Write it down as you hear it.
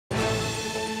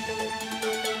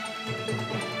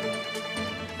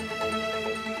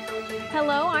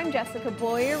Hello, I'm Jessica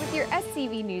Boyer with your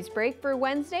SCV NewsBreak for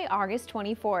Wednesday, August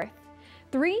 24th.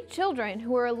 3 children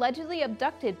who were allegedly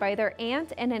abducted by their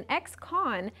aunt and an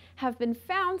ex-con have been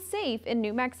found safe in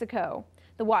New Mexico.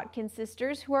 The Watkins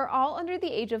sisters, who are all under the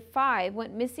age of 5,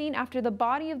 went missing after the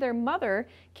body of their mother,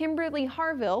 Kimberly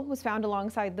Harville, was found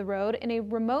alongside the road in a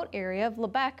remote area of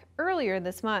Lebec earlier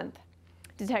this month.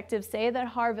 Detectives say that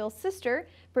Harville's sister,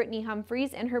 Brittany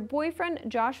Humphreys, and her boyfriend,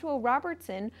 Joshua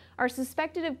Robertson, are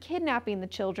suspected of kidnapping the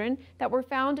children that were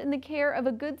found in the care of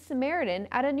a Good Samaritan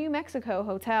at a New Mexico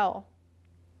hotel.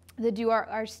 The duo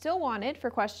are still wanted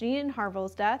for questioning in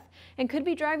Harville's death and could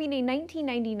be driving a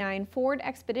 1999 Ford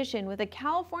Expedition with a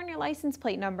California license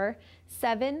plate number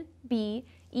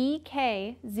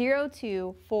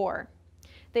 7BEK024.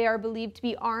 They are believed to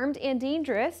be armed and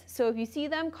dangerous, so if you see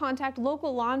them, contact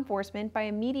local law enforcement by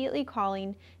immediately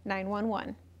calling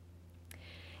 911.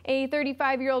 A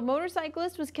 35-year-old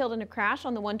motorcyclist was killed in a crash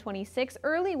on the 126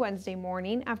 early Wednesday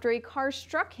morning after a car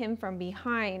struck him from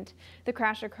behind. The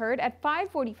crash occurred at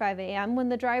 5:45 a.m. when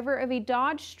the driver of a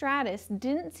Dodge Stratus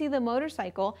didn't see the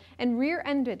motorcycle and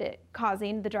rear-ended it,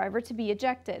 causing the driver to be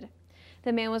ejected.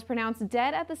 The man was pronounced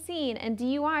dead at the scene, and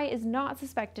DUI is not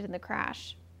suspected in the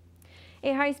crash.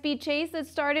 A high-speed chase that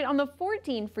started on the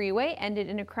 14 freeway ended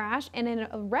in a crash and an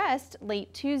arrest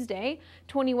late Tuesday.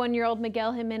 21-year-old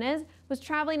Miguel Jimenez was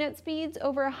traveling at speeds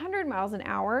over 100 miles an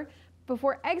hour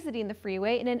before exiting the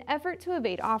freeway in an effort to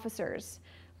evade officers.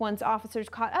 Once officers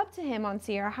caught up to him on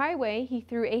Sierra Highway, he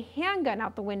threw a handgun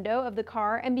out the window of the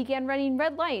car and began running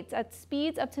red lights at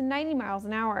speeds up to 90 miles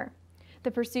an hour.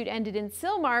 The pursuit ended in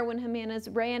Sylmar when Jimenez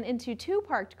ran into 2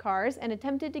 parked cars and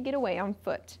attempted to get away on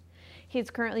foot. He is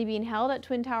currently being held at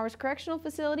Twin Towers Correctional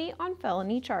Facility on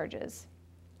felony charges.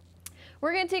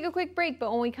 We're going to take a quick break,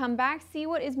 but when we come back, see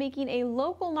what is making a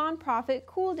local nonprofit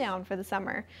cool down for the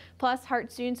summer. Plus,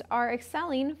 Hart students are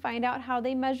excelling. Find out how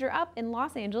they measure up in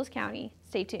Los Angeles County.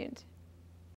 Stay tuned.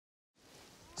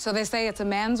 So they say it's a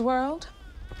man's world?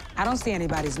 I don't see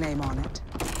anybody's name on it.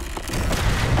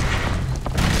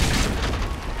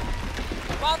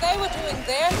 While they were doing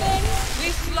their thing,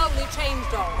 we slowly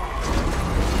changed all that.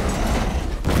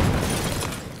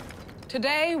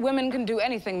 Today, women can do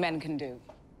anything men can do.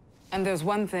 And there's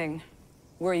one thing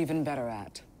we're even better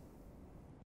at.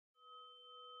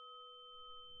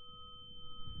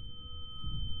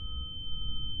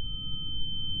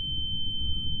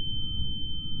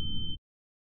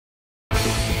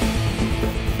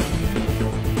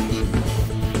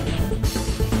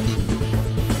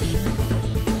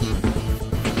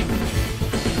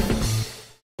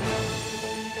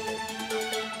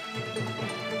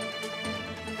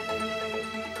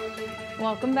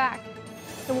 Welcome back.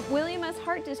 The William S.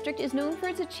 Hart District is known for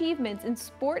its achievements in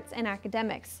sports and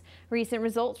academics. Recent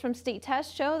results from state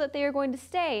tests show that they are going to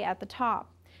stay at the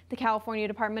top. The California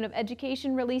Department of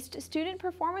Education released student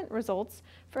performance results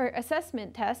for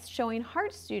assessment tests showing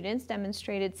Hart students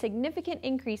demonstrated significant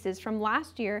increases from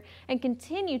last year and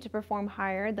continue to perform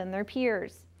higher than their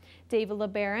peers. David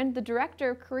LeBaron, the Director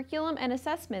of Curriculum and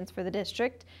Assessments for the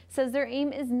district, says their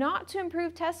aim is not to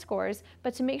improve test scores,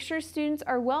 but to make sure students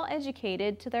are well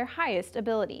educated to their highest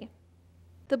ability.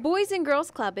 The Boys and Girls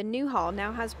Club in Newhall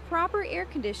now has proper air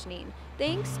conditioning,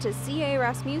 thanks to C.A.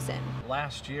 Rasmussen.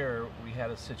 Last year, we had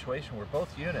a situation where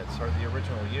both units are the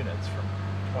original units from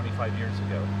 25 years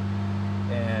ago.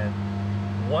 And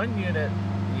one unit,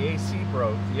 the AC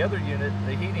broke, the other unit,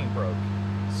 the heating broke.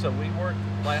 So we worked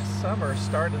last summer,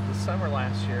 started the summer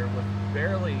last year with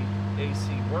barely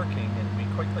AC working, and we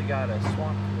quickly got a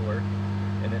swamp cooler,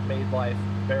 and it made life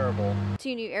bearable.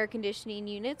 2 new air conditioning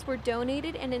units were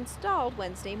donated and installed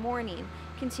Wednesday morning,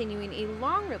 continuing a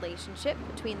long relationship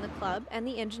between the club and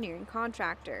the engineering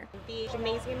contractor. The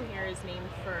gymnasium here is named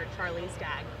for Charlie's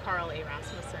dad, Carl A.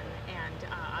 Rasmussen, and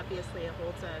obviously it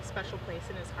holds a special place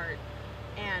in his heart.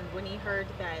 And when he heard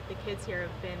that the kids here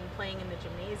have been playing in the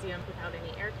gymnasium without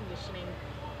any air conditioning,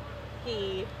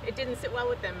 it didn't sit well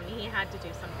with them, and he had to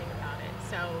do something about it.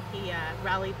 So he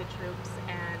rallied the troops,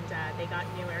 and they got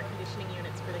new air conditioning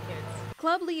units for the kids.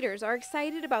 Club leaders are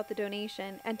excited about the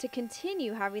donation and to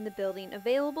continue having the building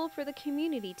available for the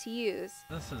community to use.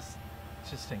 This is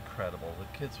just incredible. The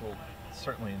kids will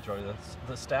certainly enjoy this.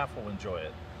 The staff will enjoy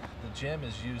it. The gym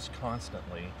is used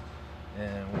constantly,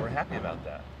 and we're happy about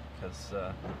that. Because,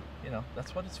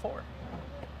 that's what it's for.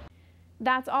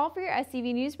 That's all for your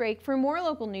SCV NewsBreak. For more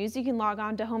local news, you can log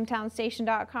on to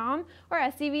hometownstation.com or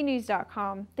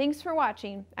scvnews.com. Thanks for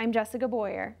watching. I'm Jessica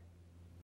Boyer.